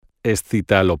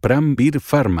Escitalopram VIR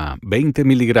PHARMA 20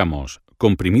 mg,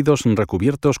 comprimidos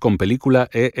recubiertos con película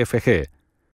EFG,